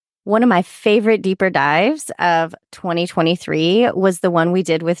One of my favorite deeper dives of 2023 was the one we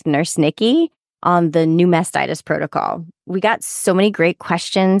did with Nurse Nikki on the new mastitis protocol. We got so many great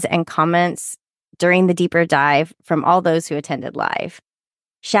questions and comments during the deeper dive from all those who attended live.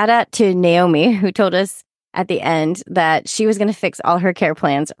 Shout out to Naomi, who told us at the end that she was going to fix all her care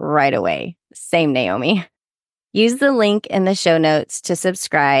plans right away. Same Naomi. Use the link in the show notes to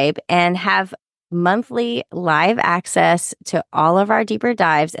subscribe and have monthly live access to all of our deeper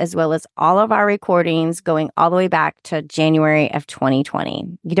dives, as well as all of our recordings going all the way back to January of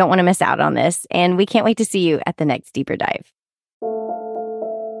 2020. You don't want to miss out on this, and we can't wait to see you at the next deeper dive.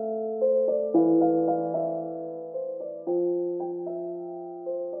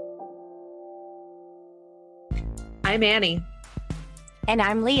 I'm Annie. And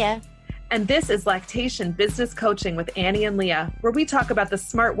I'm Leah. And this is Lactation Business Coaching with Annie and Leah, where we talk about the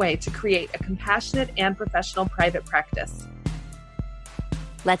smart way to create a compassionate and professional private practice.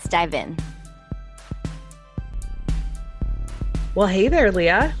 Let's dive in. Well, hey there,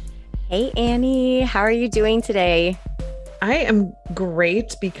 Leah. Hey, Annie. How are you doing today? I am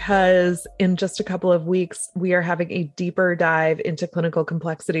great because in just a couple of weeks, we are having a deeper dive into clinical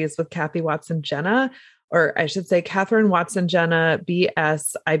complexities with Kathy Watson Jenna, or I should say Catherine Watson Jenna,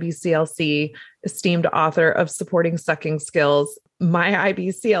 BS, IBCLC, esteemed author of Supporting Sucking Skills. My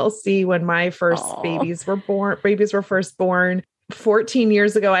IBCLC, when my first babies were first born 14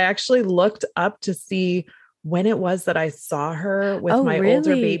 years ago, I actually looked up to see when it was that I saw her with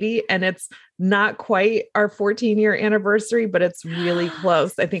older baby. And it's not quite our 14-year anniversary, but it's really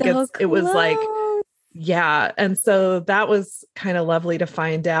close. I think it was like, yeah. And so that was kind of lovely to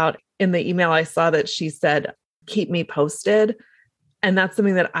find out. In the email, I saw that she said, keep me posted. And that's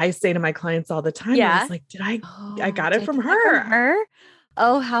something that I say to my clients all the time. Yeah. I was like, I got it from her.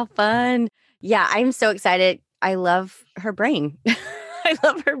 Oh, how fun. Yeah, I'm so excited. I love her brain. I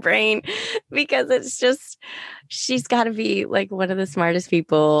love her brain because she's got to be like one of the smartest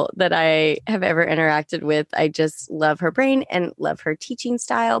people that I have ever interacted with. I just love her brain and love her teaching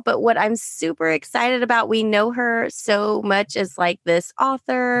style. But what I'm super excited about, we know her so much as like this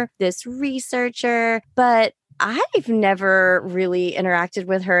author, this researcher, but I've never really interacted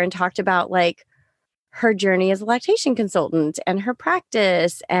with her and talked about like her journey as a lactation consultant and her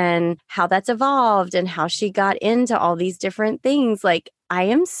practice and how that's evolved and how she got into all these different things. Like, I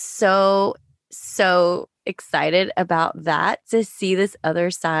am so excited about that, to see this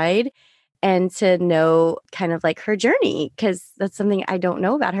other side and to know kind of like her journey, because that's something I don't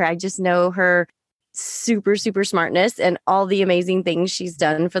know about her. I just know her super smartness and all the amazing things she's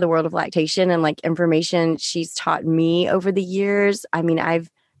done for the world of lactation and like information she's taught me over the years. I mean, I've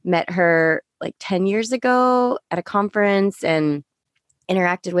met her like 10 years ago at a conference and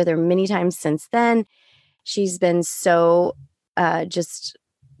interacted with her many times since then. She's been so just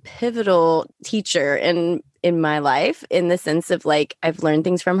pivotal teacher in my life, in the sense of like, I've learned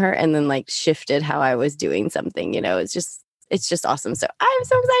things from her and then like shifted how I was doing something, it's just awesome. So I'm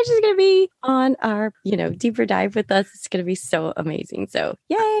so excited she's going to be on our, deeper dive with us. It's going to be so amazing. So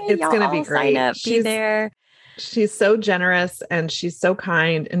yay. It's going to be great. Sign up, be there. She's so generous and she's so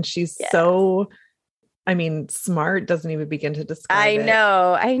kind and she's smart doesn't even begin to describe it. I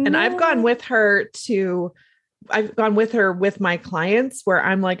know. And I've gone with her with my clients where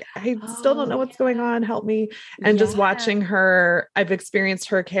I'm like, I still don't know what's going on. Help me. And just watching her, I've experienced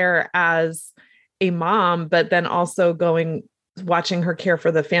her care as a mom, but then also watching her care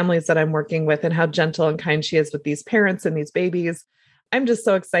for the families that I'm working with and how gentle and kind she is with these parents and these babies. I'm just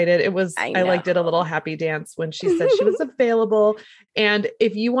so excited. I did a little happy dance when she said she was available. And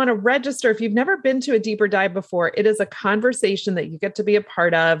if you want to register, if you've never been to a deeper dive before, it is a conversation that you get to be a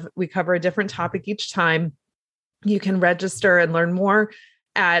part of. We cover a different topic each time. You can register and learn more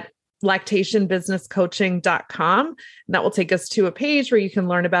at lactationbusinesscoaching.com. And that will take us to a page where you can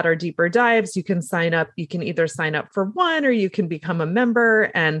learn about our deeper dives. You can sign up. You can either sign up for one or you can become a member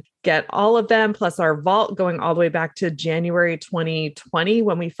and get all of them, plus our vault going all the way back to January 2020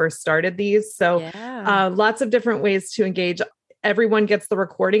 when we first started these. So lots of different ways to engage. Everyone gets the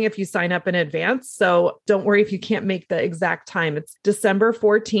recording if you sign up in advance. So don't worry if you can't make the exact time. It's December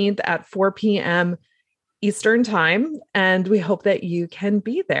 14th at 4 p.m. Eastern time. And we hope that you can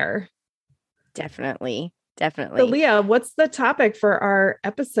be there. Definitely. So Leah, what's the topic for our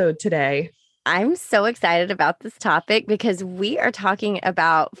episode today? I'm so excited about this topic because we are talking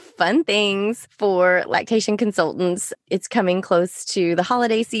about fun things for lactation consultants. It's coming close to the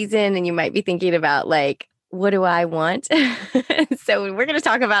holiday season and you might be thinking about like, what do I want? So we're going to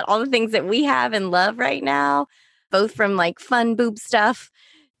talk about all the things that we have and love right now, both from like fun boob stuff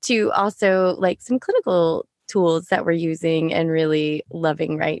to also like some clinical tools that we're using and really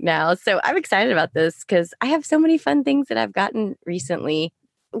loving right now. So I'm excited about this because I have so many fun things that I've gotten recently.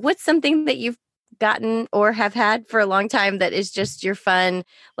 What's something that you've gotten or have had for a long time that is just your fun?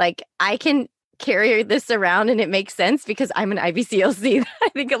 Like I can carry this around and it makes sense because I'm an IBCLC. I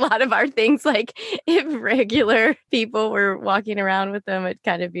think a lot of our things, like if regular people were walking around with them, it'd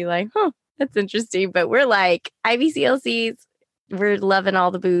kind of be like, huh, that's interesting. But we're like IBCLCs. We're loving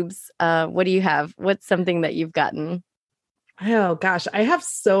all the boobs. What do you have? What's something that you've gotten? Oh gosh, I have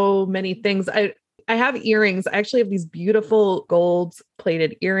so many things. I have earrings. I actually have these beautiful gold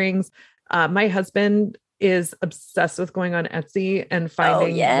plated earrings. My husband is obsessed with going on Etsy and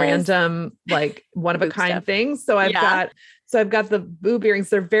finding random, like one of a kind things. So I've got the boob earrings.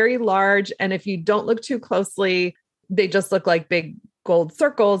 They're very large. And if you don't look too closely, they just look like big gold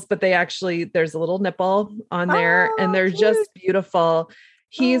circles, but they actually, there's a little nipple on there and they're just beautiful.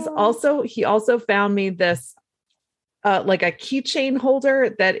 He also found me this like a keychain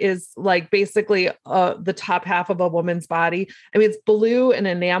holder that is like basically the top half of a woman's body. I mean, it's blue and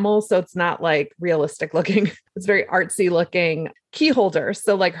enamel, so it's not like realistic looking. It's very artsy looking key holder.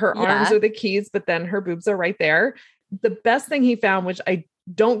 So like her arms are the keys, but then her boobs are right there. The best thing he found, which I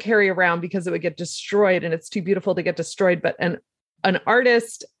don't carry around because it would get destroyed and it's too beautiful to get destroyed, but an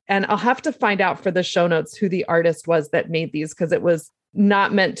artist, and I'll have to find out for the show notes who the artist was that made these, because it was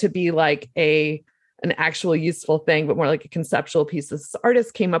not meant to be like an actual useful thing, but more like a conceptual piece this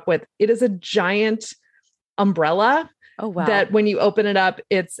artist came up with. It is a giant umbrella. Oh, wow. That when you open it up,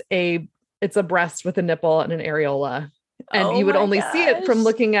 it's a breast with a nipple and an areola. And you would only see it from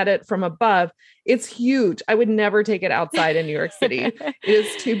looking at it from above. It's huge. I would never take it outside in New York City. It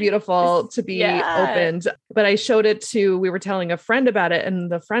is too beautiful to be opened. But I showed it we were telling a friend about it.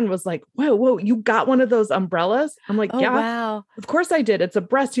 And the friend was like, whoa, you got one of those umbrellas? I'm like, wow. Of course I did. It's a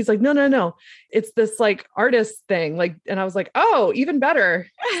breast. He's like, no. It's this like artist thing. Like, and I was like, oh, even better.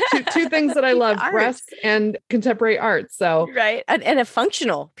 Two things that I love, breasts and contemporary art. So, right. And a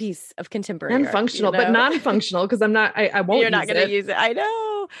functional piece of contemporary and art, functional, but non-functional. Cause I won't. You're not going to use it. I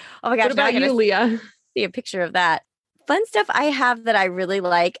know. Oh my gosh. What about you, Leah? See a picture of that. Fun stuff I have that I really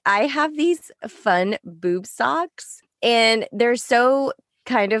like. I have these fun boob socks and they're so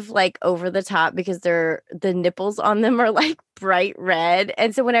kind of like over the top because the nipples on them are like bright red.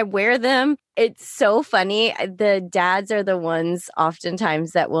 And so when I wear them, it's so funny. The dads are the ones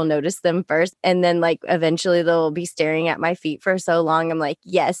oftentimes that will notice them first. And then like eventually they'll be staring at my feet for so long. I'm like,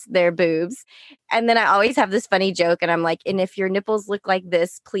 yes, they're boobs. And then I always have this funny joke and I'm like, and if your nipples look like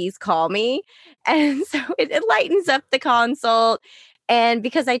this, please call me. And so it lightens up the consult. And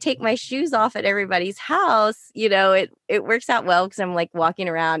because I take my shoes off at everybody's house, it works out well because I'm like walking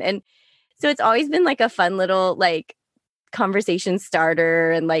around. And so it's always been like a fun little like conversation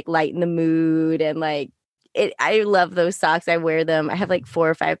starter and like lighten the mood. And like I love those socks. I wear them. I have like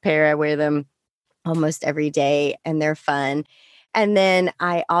 4 or 5 pair. I wear them almost every day and they're fun. And then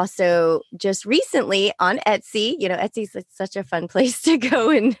I also just recently on Etsy, Etsy's like such a fun place to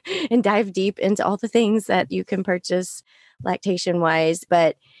go and dive deep into all the things that you can purchase lactation wise.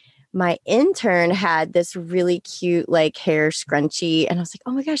 But my intern had this really cute like hair scrunchie. And I was like,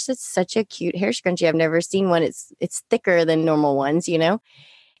 oh my gosh, that's such a cute hair scrunchie. I've never seen one. It's thicker than normal ones, And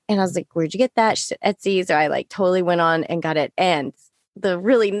I was like, where'd you get that? She said, Etsy. So I like totally went on and got it. And the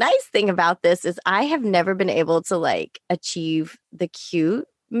really nice thing about this is I have never been able to like achieve the cute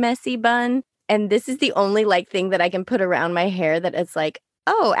messy bun. And this is the only like thing that I can put around my hair that it's like,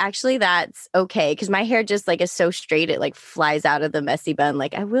 oh, actually that's okay. Cause my hair just like is so straight. It like flies out of the messy bun.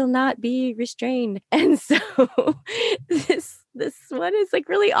 Like I will not be restrained. And so this one is like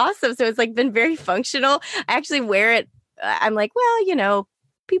really awesome. So it's like been very functional. I actually wear it. I'm like, well,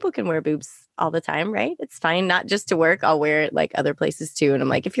 people can wear boobs all the time, right? It's fine. Not just to work. I'll wear it like other places too. And I'm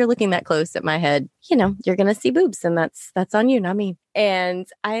like, if you're looking that close at my head, you're going to see boobs and that's on you, not me. And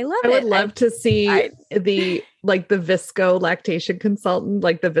I love it. I would love to see the Visco lactation consultant,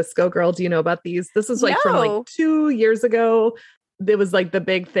 like the Visco girl. Do you know about these? This is like from like 2 years ago. It was like the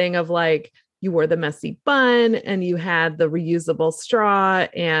big thing of like, you wore the messy bun and you had the reusable straw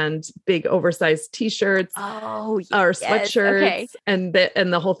and big oversized t-shirts or sweatshirts. Okay. And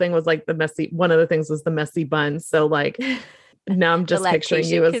the whole thing was like one of the things was the messy bun. So like now I'm just picturing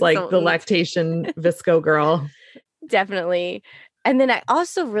you as like the lactation Visco girl. Definitely. And then I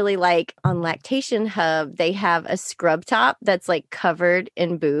also really like on Lactation Hub, they have a scrub top that's like covered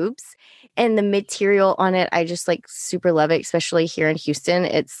in boobs. And the material on it, I just like super love it, especially here in Houston.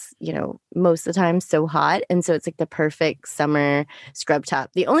 It's, most of the time so hot. And so it's like the perfect summer scrub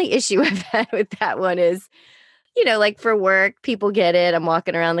top. The only issue I've had with that one is, like for work, people get it. I'm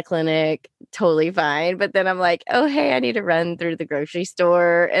walking around the clinic. totally fine. But then I'm like, oh, hey, I need to run through the grocery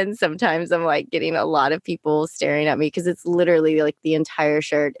store. And sometimes I'm like getting a lot of people staring at me because it's literally like the entire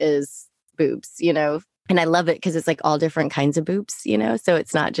shirt is boobs, And I love it because it's like all different kinds of boobs, So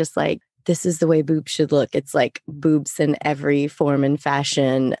it's not just like, this is the way boobs should look. It's like boobs in every form and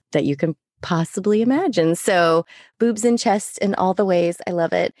fashion that you can possibly imagine. So boobs and chest in all the ways. I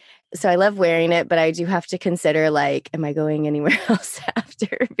love it. So I love wearing it, but I do have to consider like, am I going anywhere else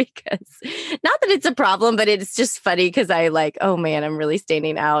after? Because not that it's a problem, but it's just funny because I like, oh man, I'm really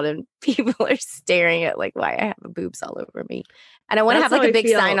standing out and people are staring at like why I have boobs all over me. And I want to have like a big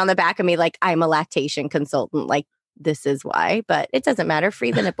sign on the back of me, like I'm a lactation consultant. Like this is why, but it doesn't matter.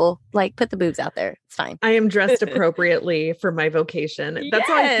 Free the nipple, like put the boobs out there. It's fine. I am dressed appropriately for my vocation. That's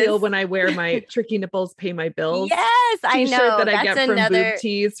how I feel when I wear my Tricky Nipples Pay My Bills I know. that I get from Boob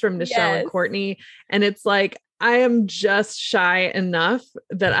Tees from Nichelle and Courtney. And it's like, I am just shy enough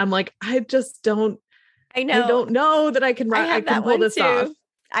that I'm like, I don't know that I can pull this off.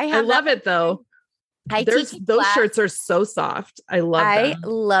 I love it though. Those shirts are so soft. I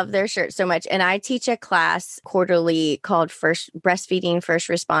love their shirts so much. And I teach a class quarterly called Breastfeeding First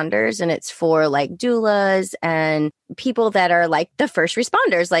Responders. And it's for like doulas and people that are like the first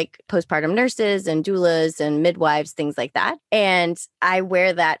responders, like postpartum nurses and doulas and midwives, things like that. And I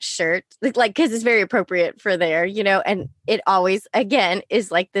wear that shirt like, cause it's very appropriate for there, and it always, again,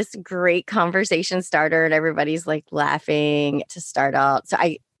 is like this great conversation starter and everybody's like laughing to start out. So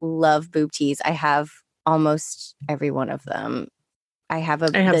I love boob tees. I have almost every one of them. I have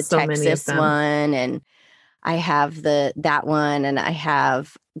the Texas one, and I have that one, and I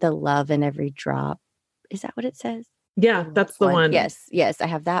have the Love in Every Drop. Is that what it says? Yeah, that's the one. Yes, I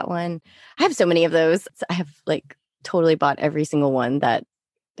have that one. I have so many of those. I have like totally bought every single one that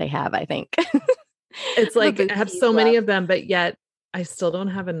they have, I think. It's like I have so many of them, but yet I still don't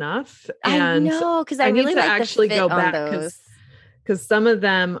have enough. And I know, because I really need to like actually the fit go back because some of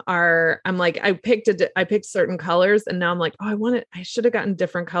them I'm like, I picked certain colors and now I'm like, oh, I should have gotten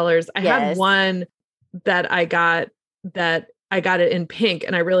different colors. I had one that I got it in pink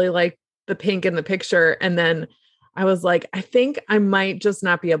and I really liked the pink in the picture. And then I was like, I think I might just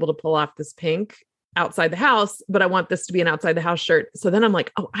not be able to pull off this pink outside the house, but I want this to be an outside the house shirt. So then I'm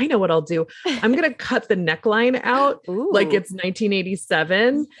like, oh, I know what I'll do. I'm going to cut the neckline out like it's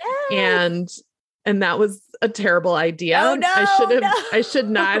 1987. Yes. And that was a terrible idea. Oh, no, I should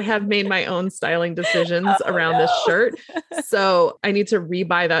not have made my own styling decisions around this shirt. So I need to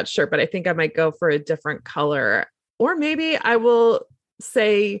rebuy that shirt, but I think I might go for a different color. Or maybe I will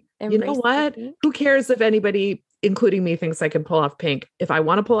say, you know what? Who cares if anybody, including me, thinks I can pull off pink? If I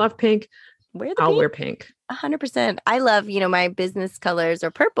want to pull off pink, I'll wear pink. 100%. I love, my business colors are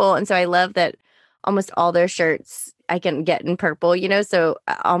purple. And so I love that almost all their shirts I can get in purple, so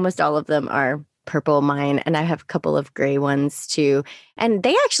almost all of them are purple mine. And I have a couple of gray ones too. And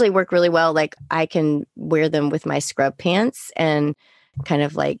they actually work really well. Like I can wear them with my scrub pants and kind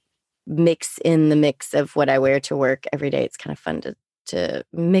of like mix in the mix of what I wear to work every day. It's kind of fun to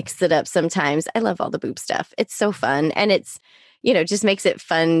mix it up sometimes. I love all the boob stuff. It's so fun. And it's, just makes it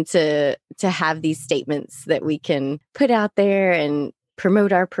fun to have these statements that we can put out there and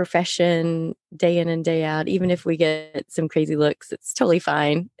promote our profession day in and day out. Even if we get some crazy looks, it's totally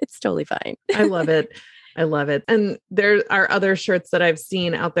fine. I love it. And there are other shirts that I've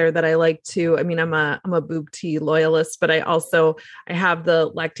seen out there that I like too. I mean, I'm a boob tee loyalist, but I have the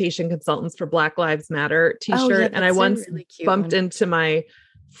Lactation Consultants for Black Lives Matter t-shirt. And I once really bumped into my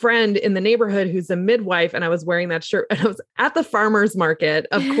friend in the neighborhood who's a midwife, and I was wearing that shirt, and I was at the farmer's market,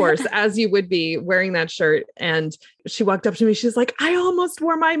 of course, as you would be, wearing that shirt. And she walked up to me. She's like, I almost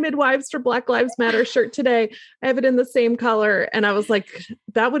wore my Midwives for Black Lives Matter shirt today. I have it in the same color. And I was like,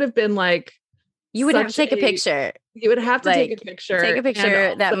 that would have been like, you would have to take a picture. You would have to take a picture. Take a picture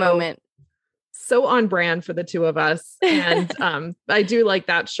at that moment. So on brand for the two of us. And I do like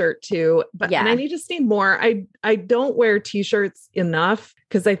that shirt too. But and I need to see more. I don't wear t-shirts enough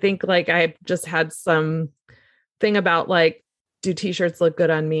because I think like I just had some thing about like, do t-shirts look good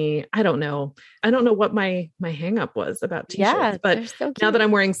on me? I don't know. I don't know what my hang up was about t-shirts. But so now that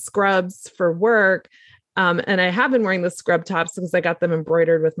I'm wearing scrubs for work, and I have been wearing the scrub tops because I got them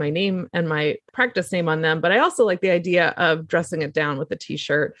embroidered with my name and my practice name on them. But I also like the idea of dressing it down with a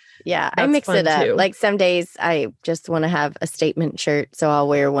t-shirt. Yeah, I mix it up. Too. Like some days I just want to have a statement shirt. So I'll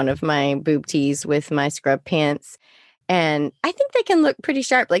wear one of my boob tees with my scrub pants. And I think they can look pretty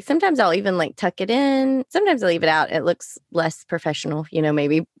sharp. Like sometimes I'll even like tuck it in. Sometimes I'll leave it out. It looks less professional,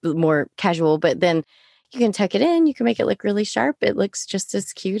 maybe more casual. But then, You can tuck it in. You can make it look really sharp. It looks just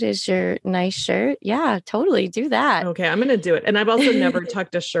as cute as your nice shirt. Yeah, totally. Do that. Okay, I'm going to do it. And I've also never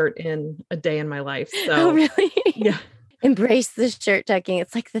tucked a shirt in a day in my life. Oh, So, really? yeah, Embrace the shirt tucking.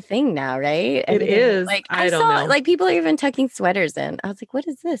 It's like the thing now, right? it Everything. is. Like I I don't saw know. like people are even tucking sweaters in. I was like, what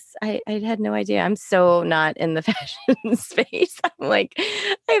is this? I had no idea. I'm so not in the fashion space. I'm like,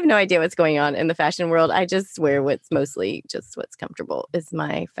 I have no idea what's going on in the fashion world. I just wear what's mostly just what's comfortable is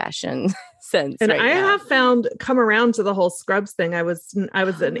my fashion sense And right I now. have found come around to the whole scrubs thing. I was an Oh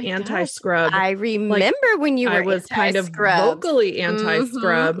my gosh. anti-scrub. I Like remember when you I were was kind of anti-scrubs. vocally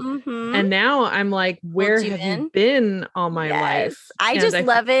anti-scrub. Mm-hmm. And now I'm like, Pulled where you have you in. been all my Yes. life? I And just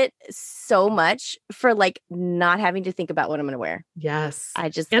love it so much for like not having to think about what I'm going to wear. yes. I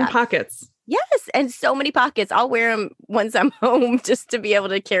just And got, pockets. yes. And so many pockets. I'll wear them once I'm home just to be able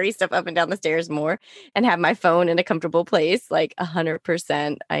to carry stuff up and down the stairs more and have my phone in a comfortable place. Like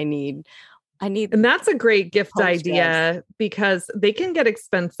 100%. I need And that's a great gift home scrubs. idea because they can get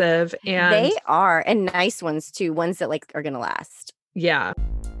expensive and They are, and nice ones too, ones that like are going to last. yeah.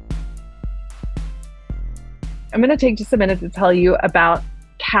 I'm going to take just a minute to tell you about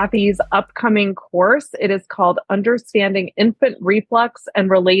Kathy's upcoming course. It is called Understanding Infant Reflux and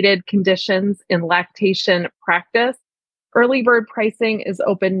Related Conditions in Lactation Practice. Early bird pricing is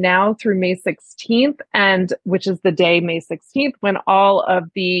open now through May 16th, and which is the day, May 16th, when all of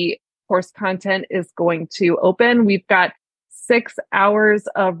the course content is going to open. We've got 6 hours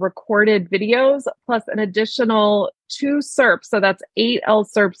of recorded videos plus an additional 2 SERPs. So that's 8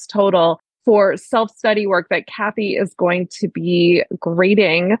 LSERPs total for self-study work that Kathy is going to be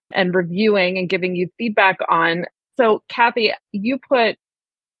grading and reviewing and giving you feedback on. So Kathy, you put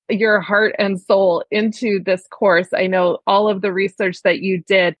your heart and soul into this course. I know all of the research that you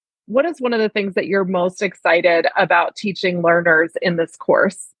did. What is one of the things that you're most excited about teaching learners in this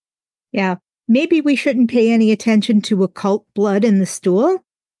course? Yeah, maybe we shouldn't pay any attention to occult blood in the stool.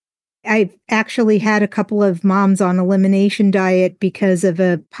 I've actually had a couple of moms on elimination diet because of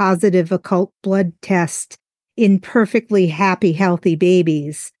a positive occult blood test in perfectly happy, healthy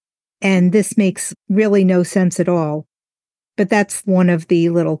babies. And this makes really no sense at all. But that's one of the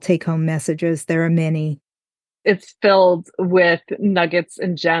little take-home messages. There are many. It's filled with nuggets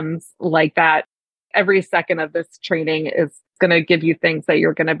and gems like that. Every second of this training is going to give you things that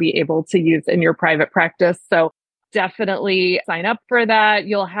you're going to be able to use in your private practice. So definitely sign up for that.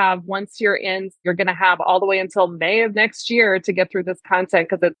 You'll have, once you're in, you're going to have all the way until May of next year to get through this content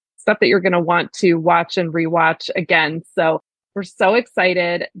because it's stuff that you're going to want to watch and rewatch again. So we're so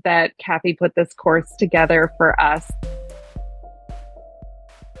excited that Kathy put this course together for us.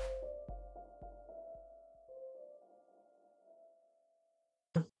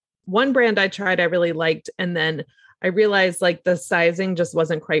 One brand I tried, I really liked. And then I realized like the sizing just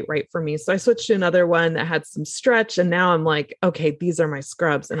wasn't quite right for me. So I switched to another one that had some stretch. And now I'm like, okay, these are my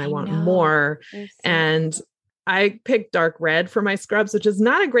scrubs and I want more. And I picked dark red for my scrubs, which is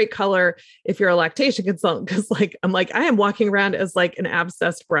not a great color if you're a lactation consultant. Cause like, I'm like, I am walking around as like an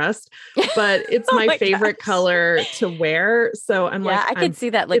abscessed breast, but it's Oh my my favorite gosh. color to wear. So I'm Yeah, like, I could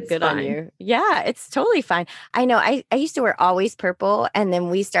see that look it's good on fine. you. Yeah, it's totally fine. I know I used to wear always purple and then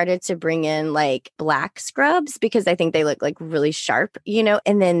we started to bring in like black scrubs because I think they look like really sharp, you know,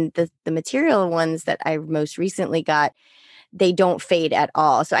 and then the material ones that I most recently got, they don't fade at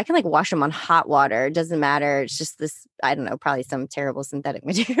all. So I can like wash them on hot water. It doesn't matter. It's just this, I don't know, probably some terrible synthetic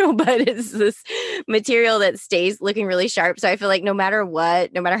material, but it's this material that stays looking really sharp. So I feel like no matter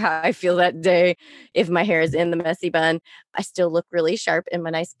what, no matter how I feel that day, if my hair is in the messy bun, I still look really sharp in my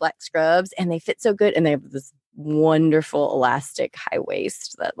nice black scrubs and they fit so good. And they have this wonderful elastic high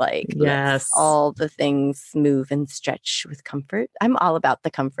waist that like lets all the things move and stretch with comfort. I'm all about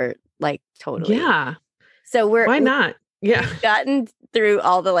the comfort, like totally. Yeah. So why not? Yeah. We've gotten through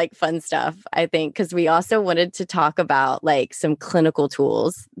all the like fun stuff, I think, because we also wanted to talk about like some clinical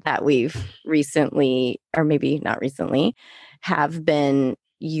tools that we've recently, or maybe not recently, have been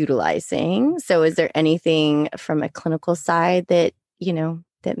utilizing. So is there anything from a clinical side that, you know,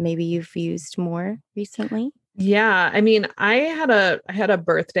 that maybe you've used more recently? Yeah. I mean, I had a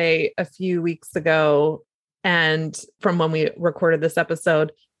birthday a few weeks ago, and from when we recorded this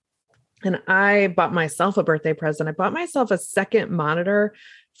episode, and I bought myself a birthday present. I bought myself a second monitor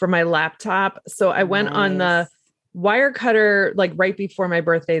for my laptop. So I went on the Wirecutter, like right before my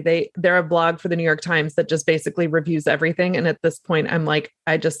birthday. They're a blog for the New York Times that just basically reviews everything. And at this point, I'm like,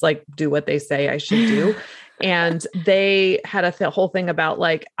 I just like do what they say I should do. And they had a whole thing about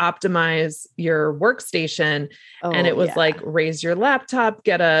like optimize your workstation. And it was like, raise your laptop,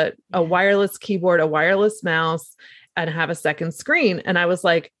 get a wireless keyboard, a wireless mouse. and have a second screen. And I was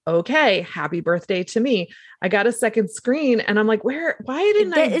like, okay, happy birthday to me. I got a second screen and I'm like, why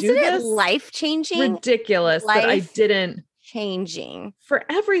didn't I do Isn't it this? life-changing? Ridiculous that I didn't. Changing. For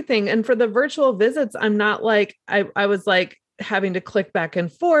everything. And for the virtual visits, I'm not like, I was like having to click back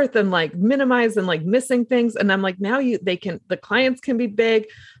and forth and like minimize and like missing things. And I'm like, now the clients can be big.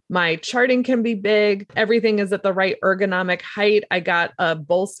 My charting can be big. Everything is at the right ergonomic height. I got a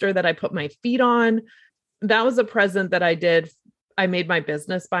bolster that I put my feet on. That was a present that I made my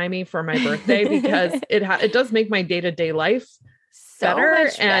business buy me for my birthday because it does make my day-to-day life better.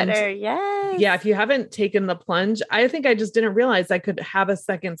 Much better. Yes. Yeah, if you haven't taken the plunge, I think I just didn't realize I could have a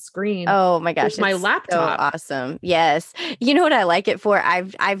second screen. Oh my gosh, with my laptop. So awesome. Yes. You know what I like it for?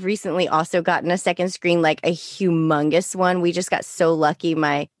 I've recently also gotten a second screen, like a humongous one. We just got so lucky.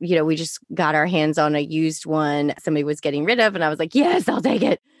 We just got our hands on a used one somebody was getting rid of, and I was like, yes, I'll take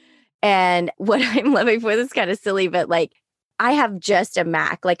it. And what I'm loving for this is kind of silly, but like I have just a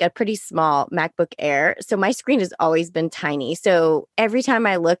Mac, like a pretty small MacBook Air. So my screen has always been tiny. So every time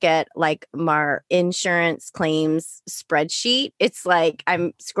I look at like my insurance claims spreadsheet, it's like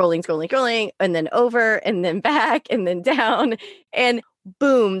I'm scrolling, and then over and then back and then down. And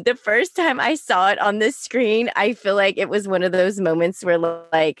boom, the first time I saw it on this screen, I feel like it was one of those moments where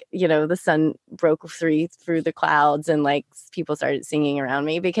like, the sun broke through the clouds and like people started singing around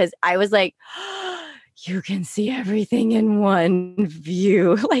me because I was like, you can see everything in one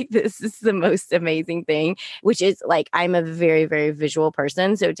view. Like, this is the most amazing thing, which is like, I'm a very, very visual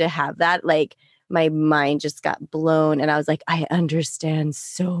person. So to have that, like, my mind just got blown. And I was like, I understand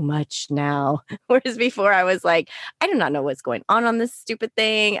so much now. Whereas before I was like, I do not know what's going on this stupid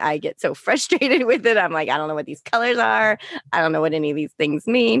thing. I get so frustrated with it. I'm like, I don't know what these colors are. I don't know what any of these things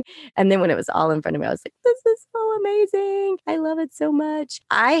mean. And then when it was all in front of me, I was like, this is so amazing. I love it so much.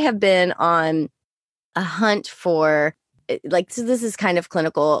 I have been on a hunt for so this is kind of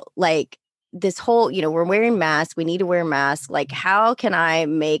clinical, like this whole, we're wearing masks. We need to wear masks. Like, how can I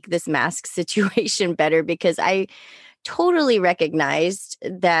make this mask situation better? Because I totally recognized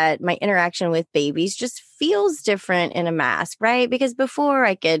that my interaction with babies just feels different in a mask, right? Because before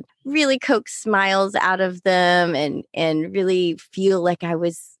I could really coax smiles out of them and really feel like I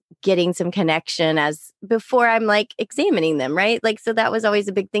was getting some connection as before I'm like examining them, right? Like, so that was always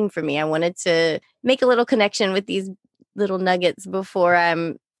a big thing for me. I wanted to make a little connection with these little nuggets before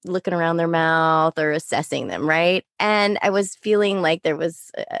I'm looking around their mouth or assessing them, right? And I was feeling like there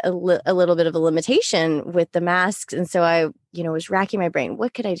was a little bit of a limitation with the masks. And so I, was racking my brain.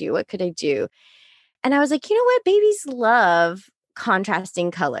 What could I do? What could I do? And I was like, you know what? Babies love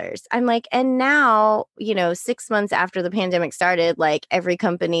contrasting colors. I'm like, and now, 6 months after the pandemic started, like every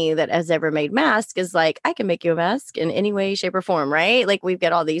company that has ever made masks is like, I can make you a mask in any way, shape, or form, right? Like we've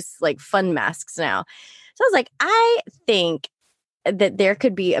got all these like fun masks now. So I was like, I think that there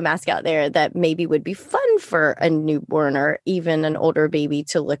could be a mask out there that maybe would be fun for a newborn or even an older baby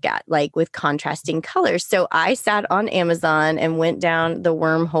to look at, like with contrasting colors. So I sat on Amazon and went down the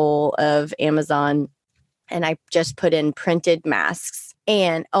wormhole of Amazon, and I just put in printed masks.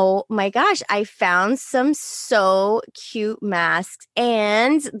 And oh my gosh, I found some so cute masks.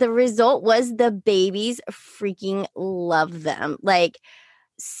 And the result was the babies freaking love them. Like,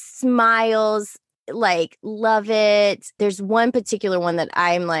 smiles, like, love it. There's one particular one that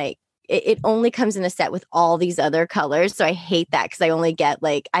I'm like, it only comes in a set with all these other colors. So I hate that because I only get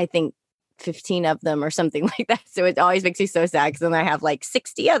like, I think 15 of them or something like that. So it always makes me so sad because then I have like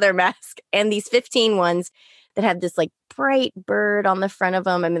 60 other masks and these 15 ones that have this like bright bird on the front of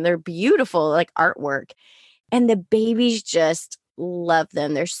them. I mean, they're beautiful, like artwork. And the babies just love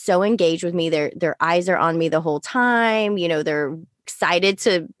them. They're so engaged with me. Their eyes are on me the whole time. They're excited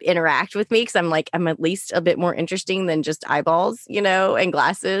to interact with me because I'm at least a bit more interesting than just eyeballs, and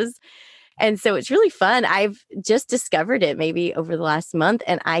glasses. And so it's really fun. I've just discovered it maybe over the last month.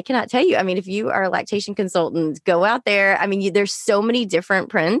 And I cannot tell you, I mean, if you are a lactation consultant, go out there. I mean, there's so many different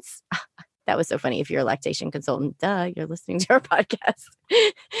prints. That was so funny. If you're a lactation consultant, duh, you're listening to our podcast.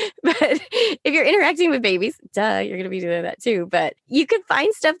 But if you're interacting with babies, duh, you're going to be doing that too. But you could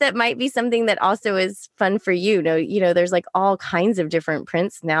find stuff that might be something that also is fun for you. There's like all kinds of different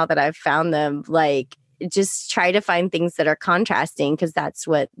prints now that I've found them. Like, just try to find things that are contrasting because that's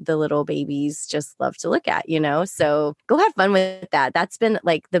what the little babies just love to look at, So go have fun with that. That's been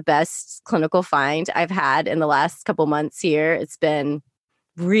like the best clinical find I've had in the last couple months here. It's been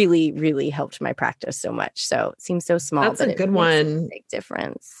really helped my practice so much. So it seems so small. That's but a good it makes one. a big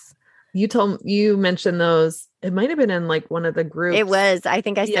difference. You mentioned those. It might have been in like one of the It groups. was. I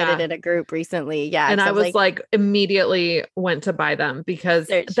think I said it Yeah. in a group recently. Yeah. And 'Cause I was was like immediately went to buy them because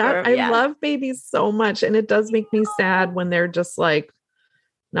search for that 'em, I yeah. love babies so much. And it does make me sad when they're just like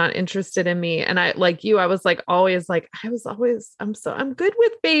not interested in me. And I, like you, I was like, always like, I'm good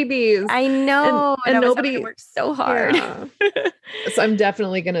with babies. I know. And And I was having to nobody, work so hard. yeah. So I'm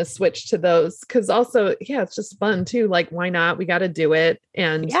definitely going to switch to those. Cause also, yeah, it's just fun too. Like, why not? We got to do it.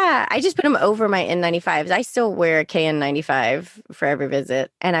 And Yeah, I just put them over my N95s. I still wear a KN95 for every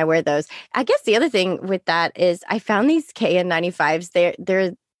visit, and I wear those. I guess the other thing with that is I found these KN95s.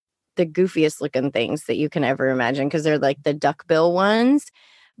 They're the goofiest looking things that you can ever imagine because they're like the duckbill ones,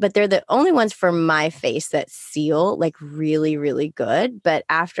 but they're the only ones for my face that seal like really, really good. But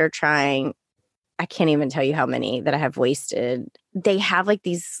after trying, I can't even tell you how many that I have wasted. They have like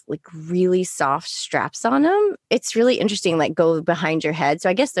these like really soft straps on them. It's really interesting, like go behind your head. So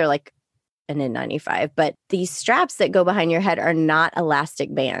I guess they're like an N95, but these straps that go behind your head are not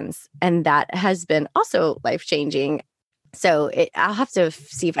elastic bands. And that has been also life-changing. So I'll have to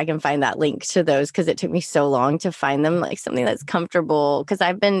see if I can find that link to those because it took me so long to find them, like something that's comfortable. Because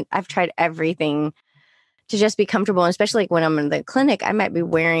I've tried everything to just be comfortable. And especially like when I'm in the clinic, I might be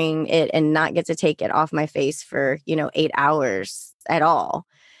wearing it and not get to take it off my face for, 8 hours at all.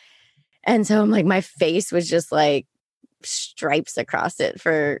 And so I'm like, my face was just like stripes across it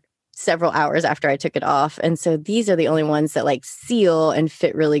for several hours after I took it off. And so these are the only ones that like seal and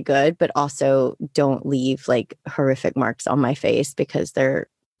fit really good, but also don't leave like horrific marks on my face because they're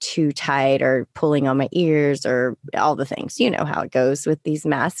too tight or pulling on my ears or all the things. You know how it goes with these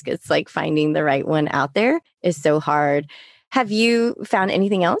masks. It's like finding the right one out there is so hard. Have you found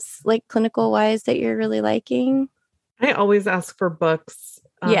anything else like clinical wise that you're really liking? I always ask for books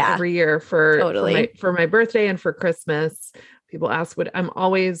every year totally. for my birthday and for Christmas. People ask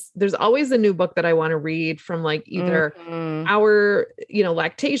there's always a new book that I want to read from like either our,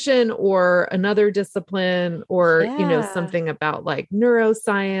 lactation or another discipline or, something about like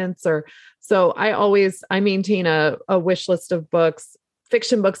neuroscience so I maintain a wish list of books,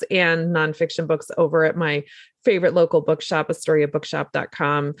 fiction books and nonfiction books over at my favorite local bookshop,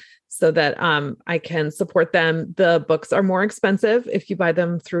 astoriabookshop.com, so that I can support them. The books are more expensive if you buy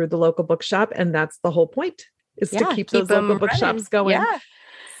them through the local bookshop. And that's the whole point, is to keep those local bookshops going. Yeah.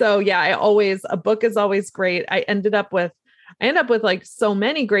 So yeah, a book is always great. I end up with like so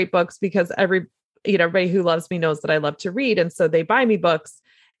many great books because everybody who loves me knows that I love to read. And so they buy me books.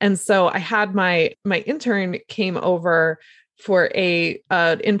 And so I had my intern came over for a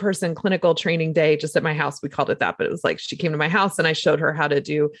in-person clinical training day just at my house. We called it that, but it was like she came to my house and I showed her how to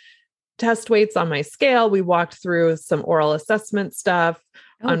do test weights on my scale. We walked through some oral assessment stuff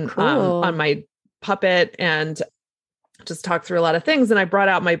on my puppet and just talked through a lot of things. And I brought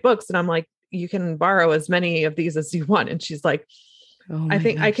out my books and I'm like, you can borrow as many of these as you want. And she's like, I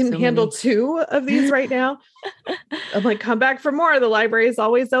think I can handle 2 of these right now. I'm like, come back for more. The library is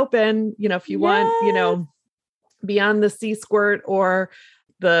always open. If you want, Beyond the Sea Squirt or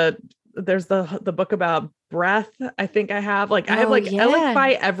there's the book about breath. I think I have I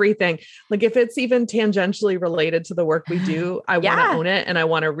buy everything. Like if it's even tangentially related to the work we do, I want to own it and I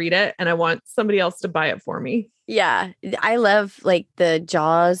want to read it and I want somebody else to buy it for me. Yeah. I love like the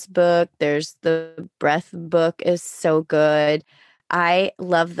Jaws book. There's the breath book is so good. I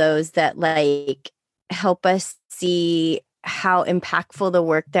love those that like help us see how impactful the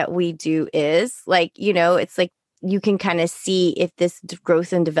work that we do is. Like, it's like you can kind of see if this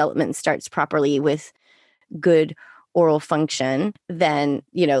growth and development starts properly with good oral function, then,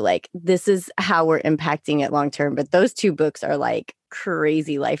 like this is how we're impacting it long term. But those 2 books are like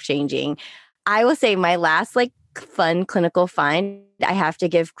crazy life-changing. I will say my last like fun clinical find, I have to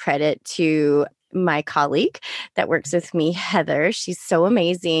give credit to my colleague that works with me, Heather. She's so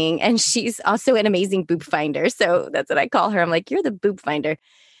amazing. And she's also an amazing boob finder. So that's what I call her. I'm like, you're the boob finder.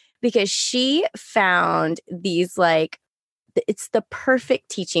 Because she found these like, it's the perfect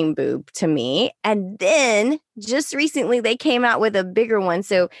teaching boob to me. And then just recently they came out with a bigger one.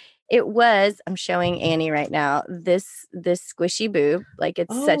 So I'm showing Annie right now, this squishy boob. Like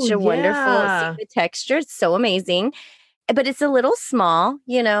it's such a wonderful, see the texture. It's so amazing. But it's a little small,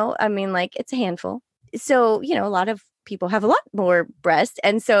 I mean, like it's a handful. So, a lot of people have a lot more breast.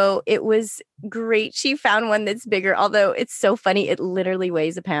 And so it was great. She found one that's bigger, although it's so funny. It literally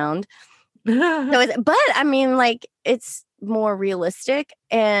weighs a pound. But I mean, like it's more realistic.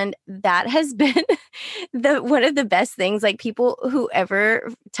 And that has been one of the best things. Like people who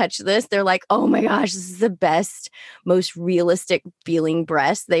ever touch this, they're like, oh my gosh, this is the best, most realistic feeling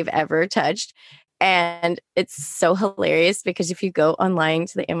breast they've ever touched. And it's so hilarious because if you go online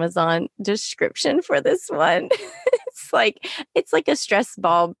to the Amazon description for this one, it's like a stress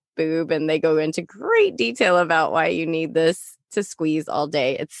ball boob, and they go into great detail about why you need this to squeeze all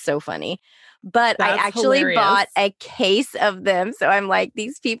day. It's so funny. But I That's actually hilarious. bought a case of them. So I'm like,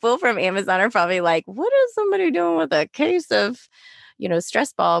 these people from Amazon are probably like, what is somebody doing with a case of,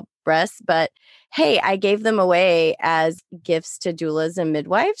 stress ball breasts? But hey, I gave them away as gifts to doulas and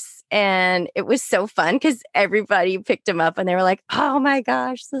midwives. And it was so fun because everybody picked them up and they were like, oh my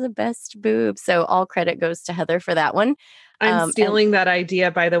gosh, they're the best boobs. So all credit goes to Heather for that one. I'm stealing that idea,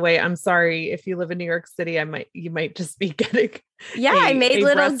 by the way. I'm sorry. If you live in New York City, you might just be getting I made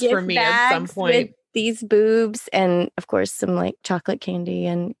little gift for me bags at some point with these boobs and of course some like chocolate candy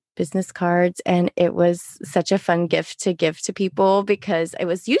and business cards. And it was such a fun gift to give to people because it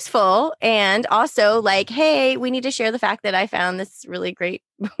was useful. And also like, hey, we need to share the fact that I found this really great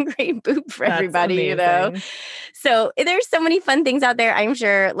boob for everybody, amazing. So there's so many fun things out there. I'm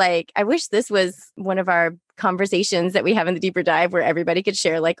sure, like, I wish this was one of our conversations that we have in the deeper dive where everybody could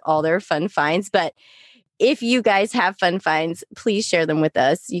share like all their fun finds. But if you guys have fun finds, please share them with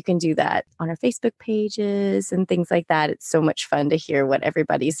us. You can do that on our Facebook pages and things like that. It's so much fun to hear what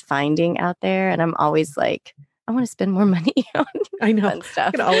everybody's finding out there. And I'm always like, I want to spend more money on fun stuff.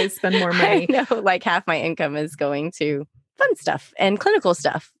 I can always spend more money. I know, like half my income is going to fun stuff and clinical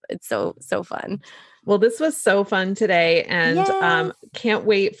stuff. It's so fun. Well, this was so fun today. And can't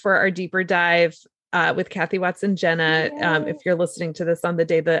wait for our deeper dive with Kathy Watson Jenna. If you're listening to this on the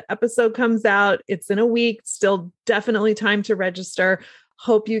day the episode comes out, it's in a week, still definitely time to register.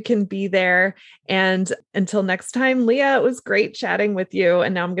 Hope you can be there. And until next time, Leah, it was great chatting with you.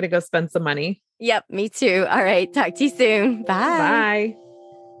 And now I'm going to go spend some money. Yep, me too. All right. Talk to you soon. Bye. Bye.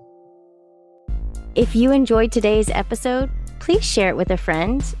 If you enjoyed today's episode, please share it with a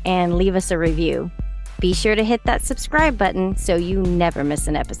friend and leave us a review. Be sure to hit that subscribe button so you never miss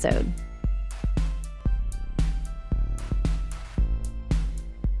an episode.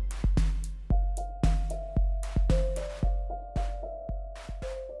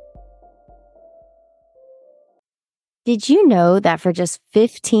 Did you know that for just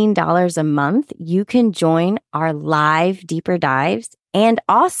 $15 a month, you can join our live deeper dives and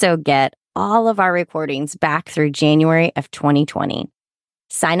also get all of our recordings back through January of 2020?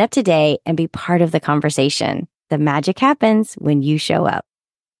 Sign up today and be part of the conversation. The magic happens when you show up.